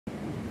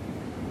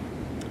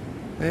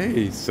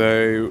Hey,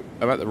 so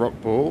I'm at the rock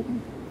pool.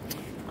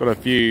 Got a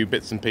few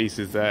bits and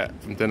pieces there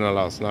from dinner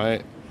last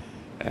night,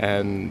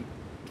 and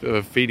a bit of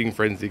a feeding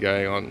frenzy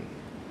going on.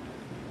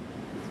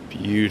 It's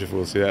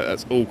beautiful. See that?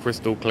 That's all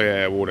crystal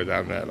clear water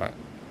down there, like.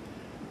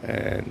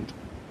 And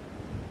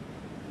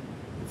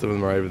some of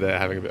them are over there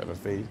having a bit of a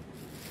feed.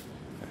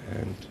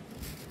 And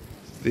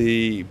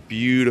there's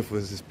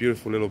this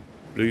beautiful little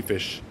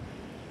bluefish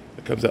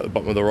that comes out the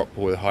bottom of the rock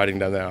pool. They're hiding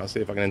down there. I'll see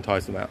if I can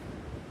entice them out.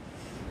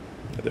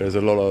 There's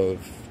a lot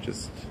of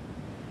just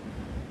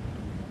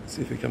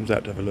see if he comes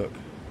out to have a look.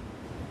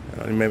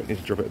 I may need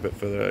to drop it a bit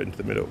further into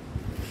the middle.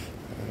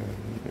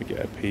 Let me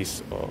get a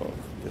piece of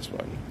this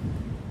one.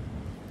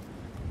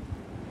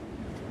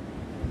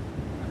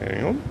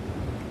 Hang on.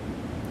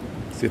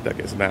 See if that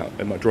gets him out.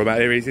 It might draw him out.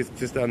 Here he is,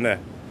 just down there.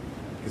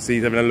 You can see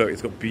he's having a look.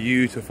 It's got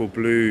beautiful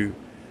blue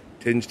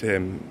tinge to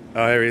him.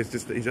 Oh, here he is.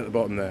 He's at the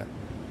bottom there.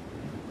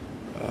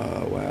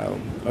 Oh wow!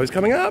 Oh, he's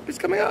coming up. He's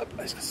coming up.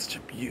 He's got such a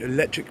beautiful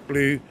electric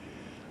blue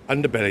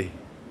underbelly.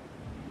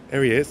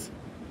 There he is.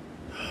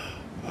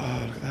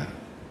 Oh, look at that.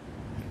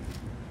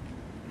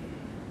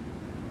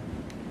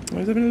 Oh,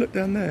 he's having a look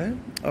down there.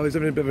 Oh, he's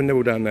having a bit of a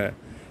nibble down there.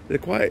 They're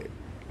quite...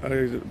 Oh,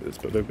 let's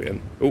put a bit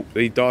in. Oh,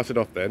 he darted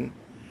off then.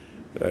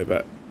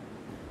 But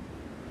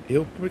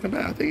he'll probably come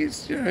back. I think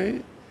he's, you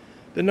know...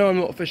 They know I'm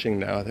not fishing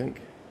now, I think.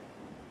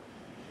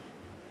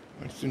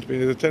 I seem to be...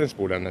 There's a tennis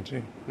ball down there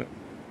too. Look.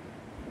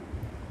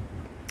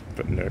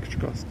 But no extra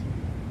cost.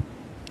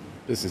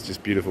 This is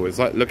just beautiful. It's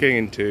like looking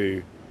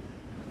into...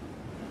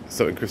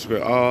 something crystal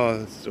clear.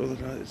 Oh,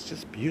 it's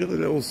just beautiful.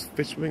 Little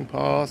fish swimming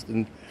past,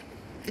 and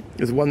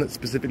there's one that's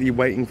specifically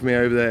waiting for me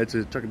over there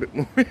to chuck a bit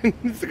more in.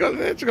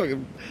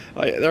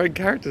 They're in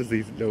characters,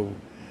 these little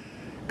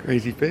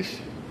crazy fish.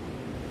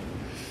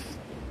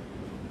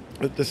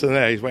 This one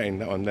there, he's waiting.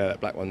 That one there,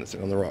 that black one that's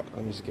sitting on the rock.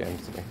 Let me just get him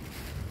something.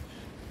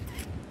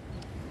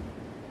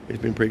 He's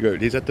been pretty good.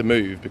 He's had to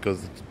move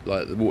because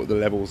like the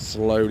level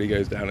slowly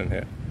goes down in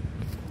here.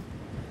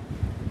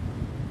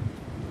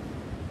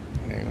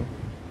 Hang on.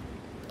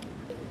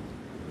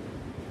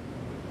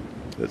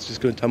 That's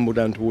just going to tumble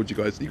down towards you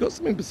guys. You got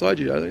something beside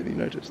you, I don't think you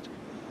noticed.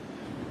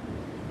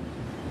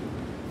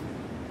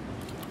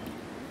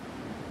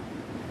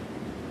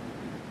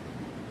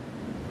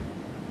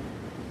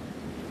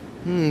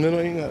 They're not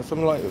eating that.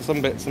 Some like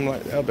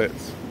the other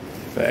bits.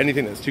 But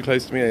anything that's too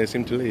close to me, they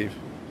seem to leave.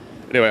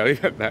 Anyway, I'll leave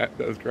it at that.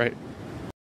 That was great.